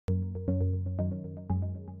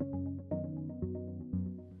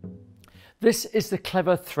This is the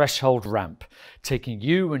clever threshold ramp, taking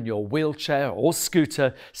you and your wheelchair or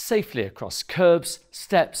scooter safely across curbs,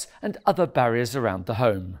 steps and other barriers around the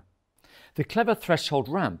home. The clever threshold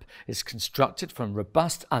ramp is constructed from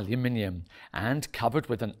robust aluminium and covered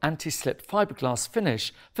with an anti-slip fiberglass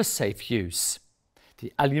finish for safe use.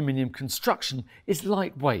 The aluminium construction is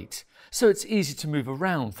lightweight, so it's easy to move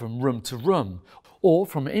around from room to room or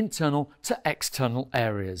from internal to external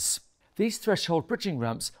areas. These threshold bridging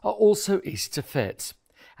ramps are also easy to fit,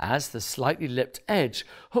 as the slightly lipped edge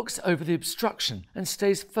hooks over the obstruction and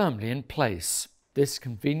stays firmly in place. This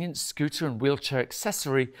convenient scooter and wheelchair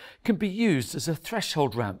accessory can be used as a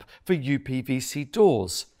threshold ramp for UPVC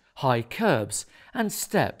doors, high curbs and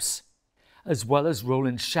steps, as well as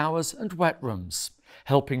roll-in showers and wet rooms,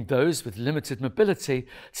 helping those with limited mobility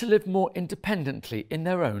to live more independently in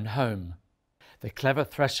their own home. The clever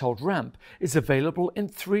threshold ramp is available in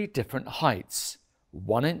 3 different heights: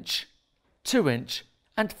 1 inch, 2 inch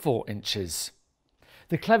and 4 inches.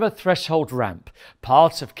 The clever threshold ramp,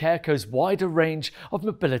 part of CareCo's wider range of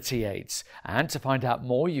mobility aids. And to find out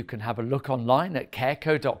more, you can have a look online at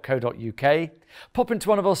careco.co.uk, pop into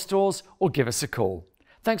one of our stores or give us a call.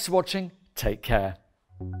 Thanks for watching, take care.